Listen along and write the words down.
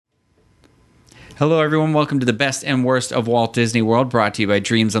Hello, everyone. Welcome to the best and worst of Walt Disney World, brought to you by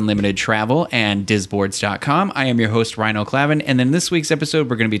Dreams Unlimited Travel and DizBoards.com. I am your host, Rhino Clavin, and in this week's episode,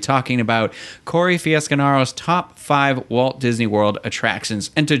 we're going to be talking about Corey Fiasconaro's top 5 Walt Disney World attractions.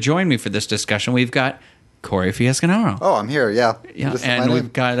 And to join me for this discussion, we've got Corey Fiasconaro. Oh, I'm here, yeah. And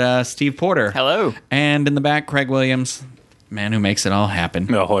we've got Steve Porter. Hello. And in the back, Craig Williams, man who makes it all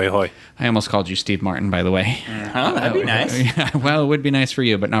happen. Ahoy, ahoy. I almost called you Steve Martin, by the way. Oh, that'd be nice. Yeah, well, it would be nice for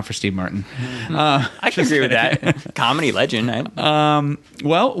you, but not for Steve Martin. I can agree with that. Comedy legend.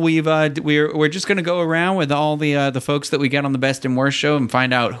 Well, we're just going to go around with all the folks that we get on the Best and Worst show and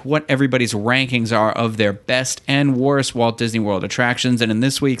find out what everybody's rankings are of their best and worst Walt Disney World attractions. And in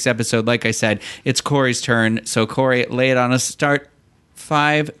this week's episode, like I said, it's Corey's turn. So Corey, lay it on us. Start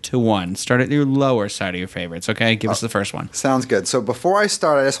 5-1. Start at your lower side of your favorites, okay? Give us the first one. Sounds good. So before I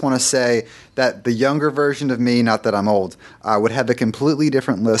start, I just want to say that the younger version of me, not that I'm old, would have a completely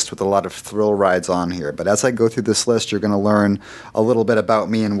different list with a lot of thrill rides on here. But as I go through this list, you're going to learn a little bit about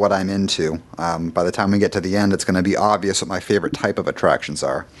me and what I'm into. By the time we get to the end, it's going to be obvious what my favorite type of attractions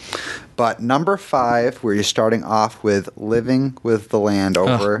are. But number 5, where you're starting off with Living with the Land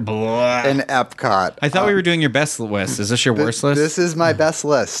over in Epcot. I thought we were doing your best list. Is this your worst list? This is my best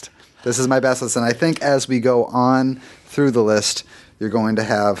list. This is my best list. And I think as we go on through the list, you're going to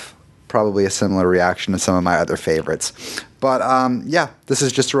have probably a similar reaction to some of my other favorites. But yeah, this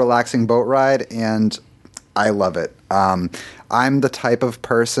is just a relaxing boat ride, and I love it. I'm the type of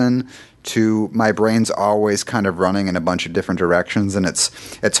person my brain's always kind of running in a bunch of different directions, and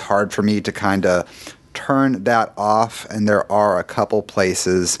it's hard for me to kind of turn that off. And there are a couple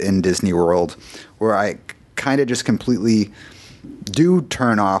places in Disney World where I kind of just completely do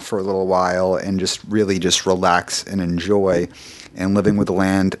turn off for a little while and just really just relax and enjoy. And Living with the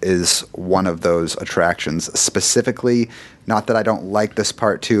Land is one of those attractions. Specifically, not that I don't like this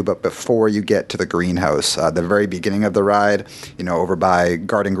part too, but before you get to the greenhouse, the very beginning of the ride, over by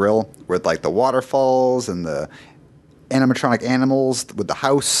Garden Grill, with like the waterfalls and the animatronic animals with the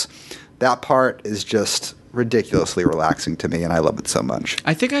house, that part is just ridiculously relaxing to me, and I love it so much.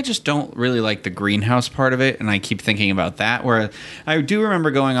 I think I just don't really like the greenhouse part of it, and I keep thinking about that, where I do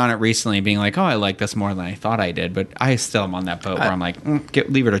remember going on it recently and being like, oh, I like this more than I thought I did, but I still am on that boat where I'm like,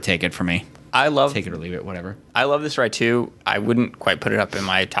 leave it or take it for me. Take it or leave it, whatever. I love this ride too. I wouldn't quite put it up in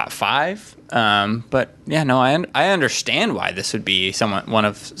my top 5, but yeah, no, I understand why this would be one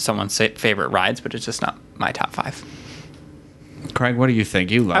of someone's favorite rides, but it's just not my top 5. Craig, what do you think?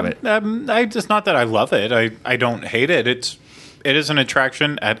 You love it. It's not that I love it. I don't hate it. It is an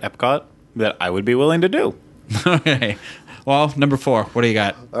attraction at Epcot that I would be willing to do. Okay. Well, number 4, what do you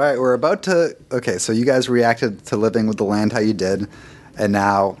got? All right, we're about to... Okay, so you guys reacted to Living with the Land how you did, and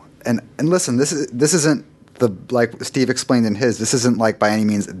now... And listen, this isn't like Steve explained in his, this isn't like by any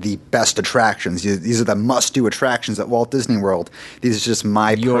means the best attractions. These are the must-do attractions at Walt Disney World. These are just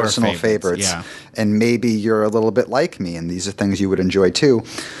your personal favorites. Yeah. And maybe you're a little bit like me, and these are things you would enjoy too.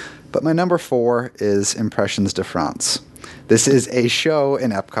 But my number 4 is Impressions de France. This is a show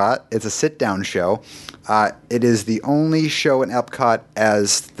in Epcot. It's a sit-down show. It is the only show in Epcot,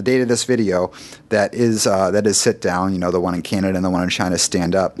 as the date of this video, that is sit-down. The one in Canada and the one in China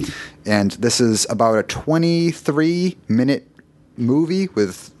stand up. And this is about a 23-minute movie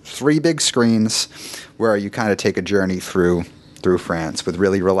with 3 big screens where you kind of take a journey through France with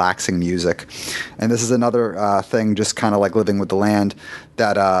really relaxing music. And this is another thing, just kind of like Living with the Land,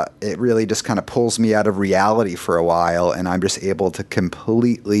 that it really just kind of pulls me out of reality for a while, and I'm just able to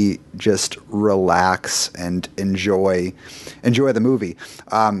completely just relax and enjoy the movie.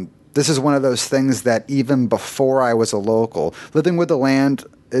 This is one of those things that even before I was a local, Living with the Land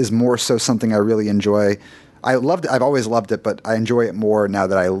is more so something I really enjoy. I've always loved it, but I enjoy it more now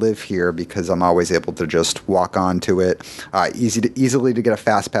that I live here because I'm always able to just walk onto it. Easily to get a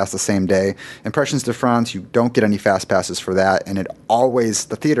fast pass the same day. Impressions de France, you don't get any fast passes for that, and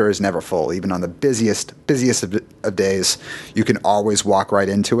the theater is never full. Even on the busiest of days, you can always walk right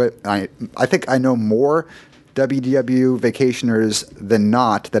into it. I think I know more WDW vacationers than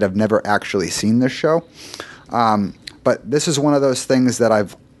not that have never actually seen this show. But this is one of those things that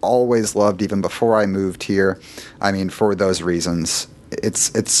I've always loved even before I moved here. I mean, for those reasons.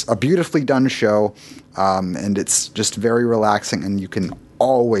 It's a beautifully done show, and it's just very relaxing, and you can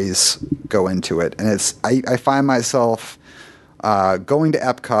always go into it. And I find myself going to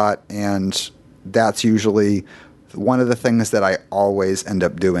Epcot, and that's usually one of the things that I always end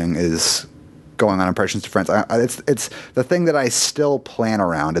up doing is going on Impressions to Friends. It's the thing that I still plan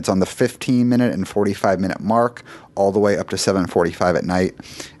around. It's on the 15-minute and 45-minute mark, all the way up to 7:45 at night,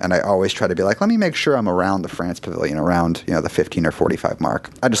 and I always try to be like, let me make sure I'm around the France Pavilion, around the 15 or 45 mark.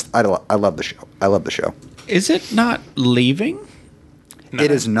 I love the show. I love the show. Is it not leaving? No. It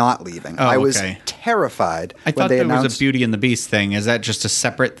is not leaving. Oh, I was okay. terrified I when thought they there announced. was a Beauty and the Beast thing. Is that just a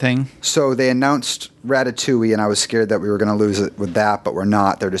separate thing? So they announced Ratatouille, and I was scared that we were going to lose it with that, but we're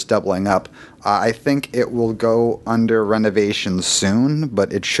not. They're just doubling up. I think it will go under renovation soon,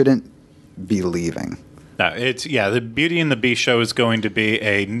 but it shouldn't be leaving. No, the Beauty and the Beast show is going to be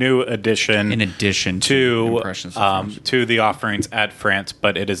a new addition. In addition to Impressions de France. To the offerings at France,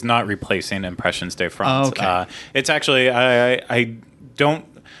 but it is not replacing Impressions de France. Oh, okay. It's actually I don't.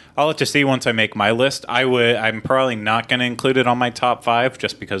 I'll have to see once I make my list. I'm probably not going to include it on my top 5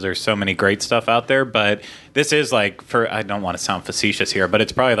 just because there's so many great stuff out there. But this is like I don't want to sound facetious here, but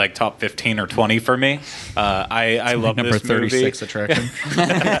it's probably like top 15 or 20 for me. I love number this movie. 36 attraction.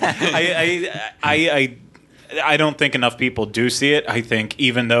 I don't think enough people do see it. I think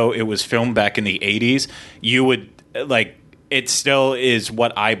even though it was filmed back in the 80s, you would like. It still is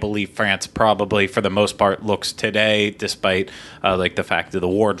what I believe France probably for the most part looks today, despite like the fact of the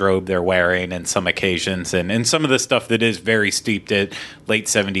wardrobe they're wearing and some occasions and some of the stuff that is very steeped at late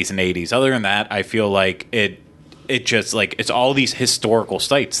 70s and 80s. Other than that, I feel like it just like it's all these historical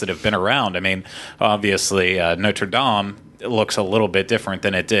sites that have been around. I mean, obviously Notre Dame looks a little bit different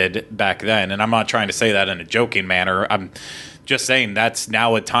than it did back then, and I'm not trying to say that in a joking manner. I'm just saying that's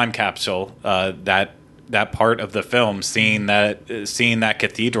now a time capsule that part of the film, seeing that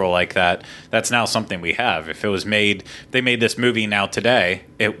cathedral like that, that's now something we have. If they made this movie now today,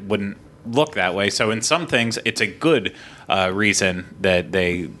 it wouldn't look that way. So in some things, it's a good reason that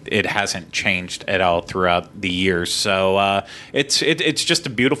it hasn't changed at all throughout the years. So it's just a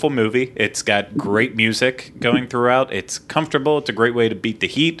beautiful movie. It's got great music going throughout. It's comfortable. It's a great way to beat the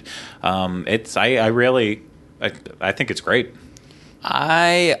heat. I think it's great.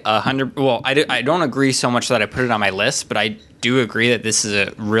 I don't agree so much that I put it on my list, but I do agree that this is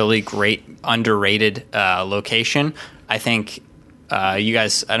a really great underrated location. I think you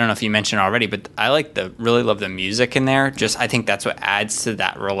guys, I don't know if you mentioned already, but I really love the music in there. Just I think that's what adds to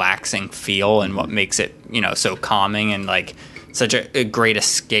that relaxing feel and what makes it so calming and like such a great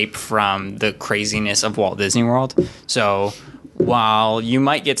escape from the craziness of Walt Disney World. So while you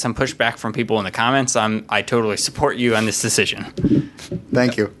might get some pushback from people in the comments, I totally support you on this decision.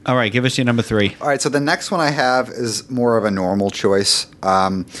 Thank you. All right, give us your number 3. All right, so the next one I have is more of a normal choice.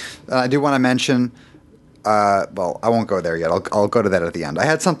 I do want to mention, I won't go there yet. I'll go to that at the end. I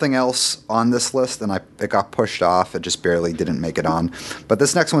had something else on this list, and it got pushed off. It just barely didn't make it on. But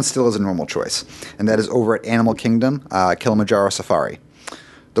this next one still is a normal choice, and that is over at Animal Kingdom, Kilimanjaro Safari.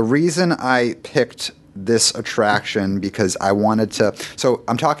 The reason I picked this attraction because I wanted to. So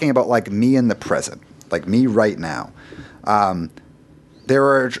I'm talking about like me in the present, like me right now. There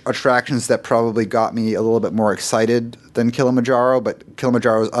are attractions that probably got me a little bit more excited than Kilimanjaro, but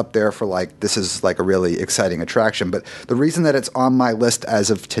Kilimanjaro is up there for like this is like a really exciting attraction. But the reason that it's on my list as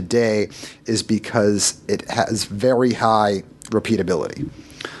of today is because it has very high repeatability.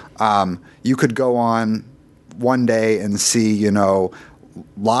 You could go on one day and see,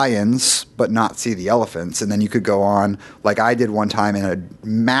 lions, but not see the elephants. And then you could go on, like I did one time in a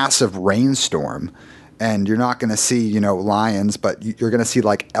massive rainstorm, and you're not going to see, lions, but you're going to see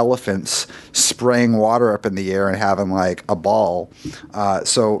like elephants spraying water up in the air and having like a ball.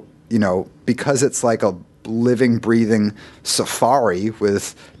 So, because it's like a living, breathing safari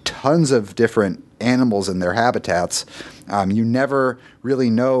with tons of different animals in their habitats, you never really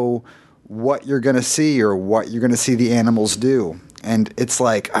know what you're going to see or what you're going to see the animals do. And it's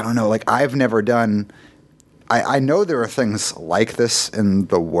like, I don't know, like I've never done, I know there are things like this in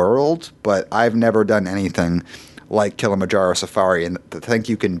the world, but I've never done anything like Kilimanjaro Safari. And to think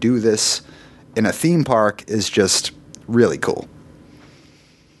you can do this in a theme park is just really cool.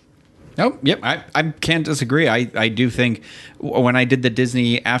 Oh, yep. I can't disagree. I do think when I did the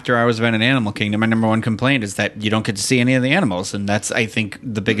Disney After Hours event at Animal Kingdom, my number one complaint is that you don't get to see any of the animals. And that's, I think,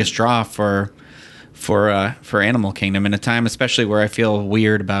 the biggest draw for Animal Kingdom in a time, especially where I feel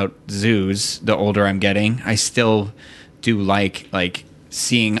weird about zoos. The older I'm getting, I still do like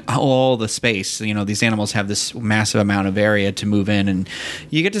seeing all the space. These animals have this massive amount of area to move in, and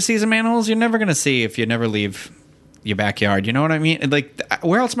you get to see some animals you're never going to see if you never leave your backyard. You know what I mean? Like,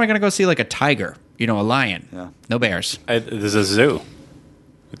 where else am I going to go see like a tiger? A lion? Yeah. No bears. There's a zoo.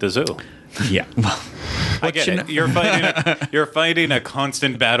 At the zoo. Yeah. Well, I get it. You're fighting a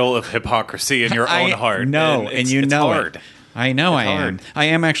constant battle of hypocrisy in your own heart. No, and it's hard. I know It's I am. hard. I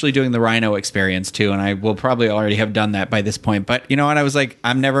am actually doing the Rhino experience too, and I will probably already have done that by this point. But you know what? I was like,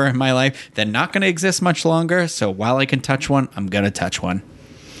 I'm never in my life. They're not going to exist much longer. So while I can touch one, I'm going to touch one.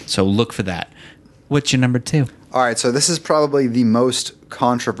 So look for that. What's your number 2? All right, so this is probably the most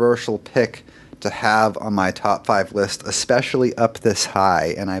controversial pick to have on my top 5 list, especially up this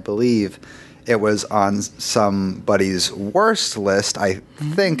high. And I believe it was on somebody's worst list, I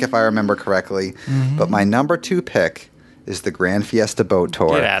think, if I remember correctly. Mm-hmm. But my number 2 pick is the Grand Fiesta Boat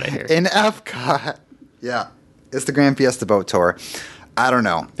Tour. Get out of here. In Epcot. Yeah, it's the Grand Fiesta Boat Tour. I don't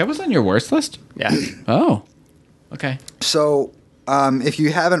know. That was on your worst list? Yeah. Oh, okay. So, if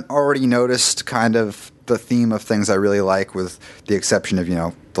you haven't already noticed kind of the theme of things I really like, with the exception of,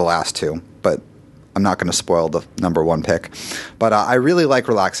 the last 2, but I'm not going to spoil the number 1 pick. But I really like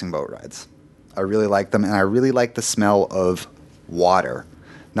relaxing boat rides. I really like them, and I really like the smell of water.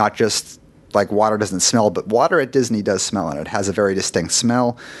 Not just like water doesn't smell, but water at Disney does smell, and it has a very distinct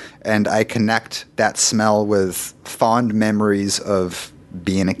smell. And I connect that smell with fond memories of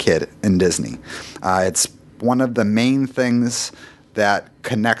being a kid in Disney. It's one of the main things that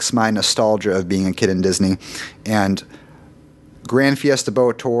connects my nostalgia of being a kid in Disney. And Grand Fiesta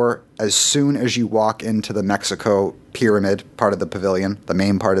Boat Tour, as soon as you walk into the Mexico Pyramid part of the pavilion, the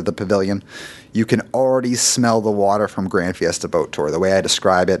main part of the pavilion, you can already smell the water from Grand Fiesta Boat Tour. The way I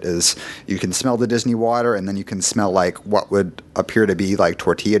describe it is you can smell the Disney water, and then you can smell like what would appear to be like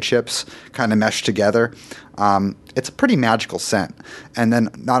tortilla chips kind of meshed together. It's a pretty magical scent. And then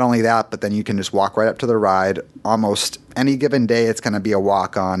not only that, but then you can just walk right up to the ride. Almost any given day, it's going to be a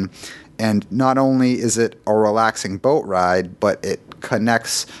walk-on. And not only is it a relaxing boat ride, but it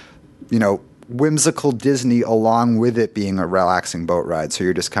connects, whimsical Disney along with it being a relaxing boat ride. So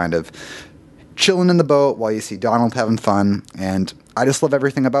you're just kind of chilling in the boat while you see Donald having fun. And I just love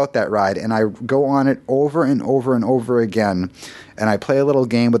everything about that ride. And I go on it over and over and over again. And I play a little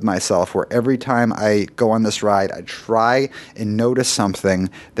game with myself where every time I go on this ride, I try and notice something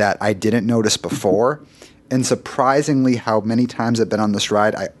that I didn't notice before. And surprisingly, how many times I've been on this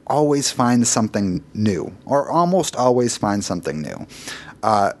ride, I always find something new, or almost always find something new.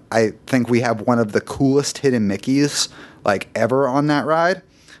 I think we have one of the coolest hidden Mickeys ever on that ride.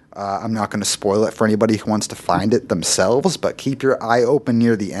 I'm not going to spoil it for anybody who wants to find it themselves, but keep your eye open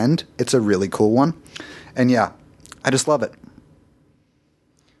near the end. It's a really cool one. And yeah, I just love it.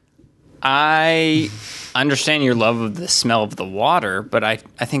 I understand your love of the smell of the water, but I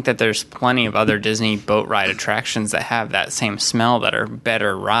think that there's plenty of other Disney boat ride attractions that have that same smell that are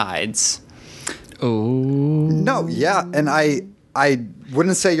better rides. Oh. No, yeah, and I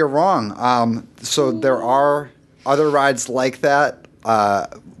wouldn't say you're wrong. So there are other rides like that.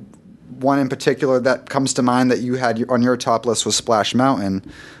 One in particular that comes to mind that you had on your top list was Splash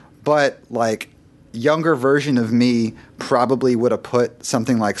Mountain, but younger version of me probably would have put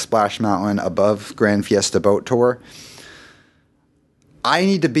something like Splash Mountain above Grand Fiesta Boat Tour. I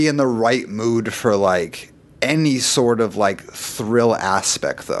need to be in the right mood for any sort of thrill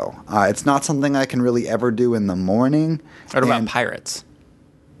aspect, though. It's not something I can really ever do in the morning. What about Pirates?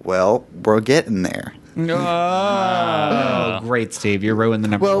 Well, we're getting there. Oh, great, Steve. You're ruining the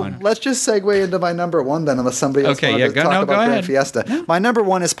number 1. Well, let's just segue into my number 1 then, unless somebody else wants to talk about Grand Fiesta. No. My number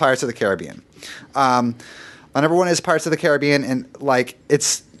 1 is Pirates of the Caribbean. My number 1 is Pirates of the Caribbean, and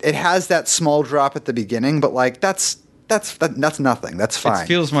it has that small drop at the beginning, but that's nothing. That's fine. It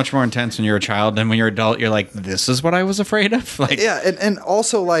feels much more intense when you're a child than when you're an adult. You're like, this is what I was afraid of. Yeah, and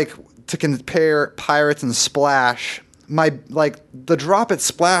also to compare Pirates and Splash. The drop at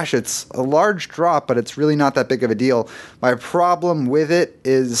Splash, it's a large drop, but it's really not that big of a deal. My problem with it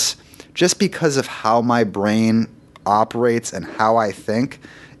is just because of how my brain operates and how I think,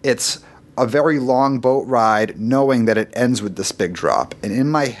 it's a very long boat ride knowing that it ends with this big drop. And in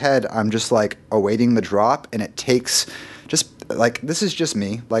my head, I'm just awaiting the drop, and it takes this is just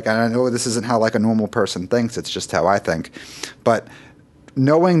me. I know this isn't how a normal person thinks, it's just how I think. But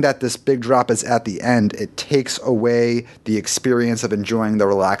knowing that this big drop is at the end, it takes away the experience of enjoying the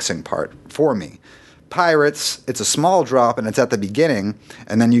relaxing part for me. Pirates, it's a small drop and it's at the beginning,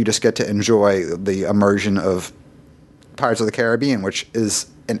 and then you just get to enjoy the immersion of Pirates of the Caribbean, which is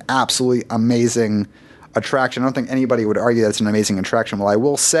an absolutely amazing attraction. I don't think anybody would argue that it's an amazing attraction. Well, I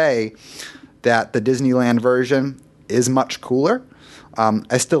will say that the Disneyland version is much cooler.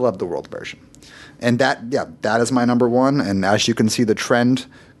 I still love the world version. And that is my number 1. And as you can see the trend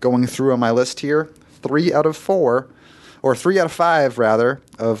going through on my list here, 3 out of 5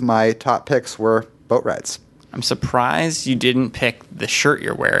 of my top picks were boat rides. I'm surprised you didn't pick the shirt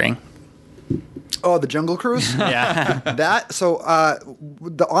you're wearing. Oh, the Jungle Cruise? Yeah.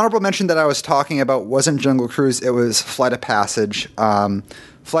 The honorable mention that I was talking about wasn't Jungle Cruise, it was Flight of Passage.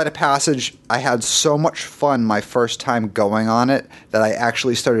 Flight of Passage, I had so much fun my first time going on it that I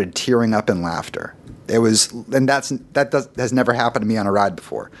actually started tearing up in laughter. Has never happened to me on a ride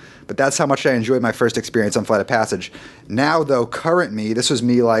before. But that's how much I enjoyed my first experience on Flight of Passage. Now, though, current me, this was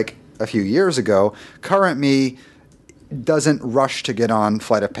me like a few years ago, current me doesn't rush to get on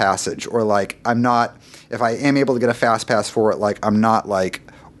Flight of Passage, or like if I am able to get a fast pass for it, like I'm not like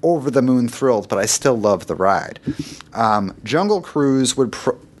over the moon thrilled, but I still love the ride. Jungle Cruise would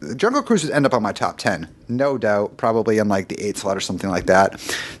end up on my top 10, no doubt, probably in like the 8th slot or something like that.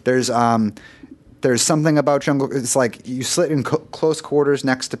 There's something about Jungle. It's like you sit in close quarters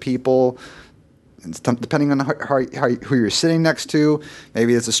next to people. Depending on who you're sitting next to,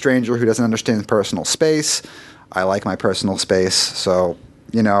 maybe it's a stranger who doesn't understand personal space. I like my personal space, so,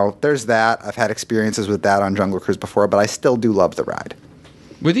 there's that. I've had experiences with that on Jungle Cruise before, but I still do love the ride.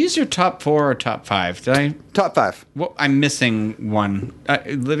 Were these your top 4 or top 5? Did I? Top 5. Well, I'm missing one.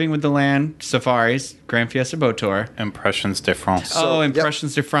 Living with the Land, Safaris, Grand Fiesta Boat Tour. Impressions de France.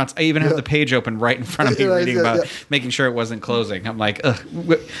 Impressions de France. I even have the page open right in front of me reading about making sure it wasn't closing. I'm like, ugh.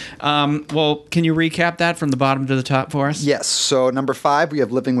 Well, can you recap that from the bottom to the top for us? Yes. So number 5, we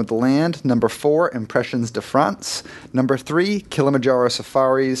have Living with the Land. Number 4, Impressions de France. Number 3, Kilimanjaro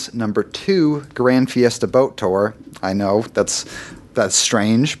Safaris. Number 2, Grand Fiesta Boat Tour. I know that's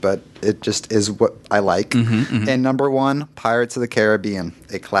strange, but it just is what I like. And number 1, Pirates of the Caribbean,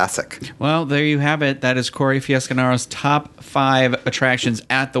 a classic. Well, there you have it. That is Corey Fiasconaro's top 5 attractions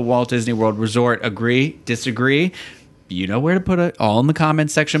at the Walt Disney World Resort. Agree? Disagree? You know where to put it. All in the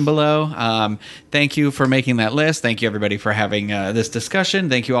comments section below. Thank you for making that list. Thank you, everybody, for having this discussion.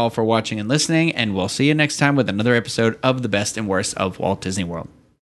 Thank you all for watching and listening. And we'll see you next time with another episode of The Best and Worst of Walt Disney World.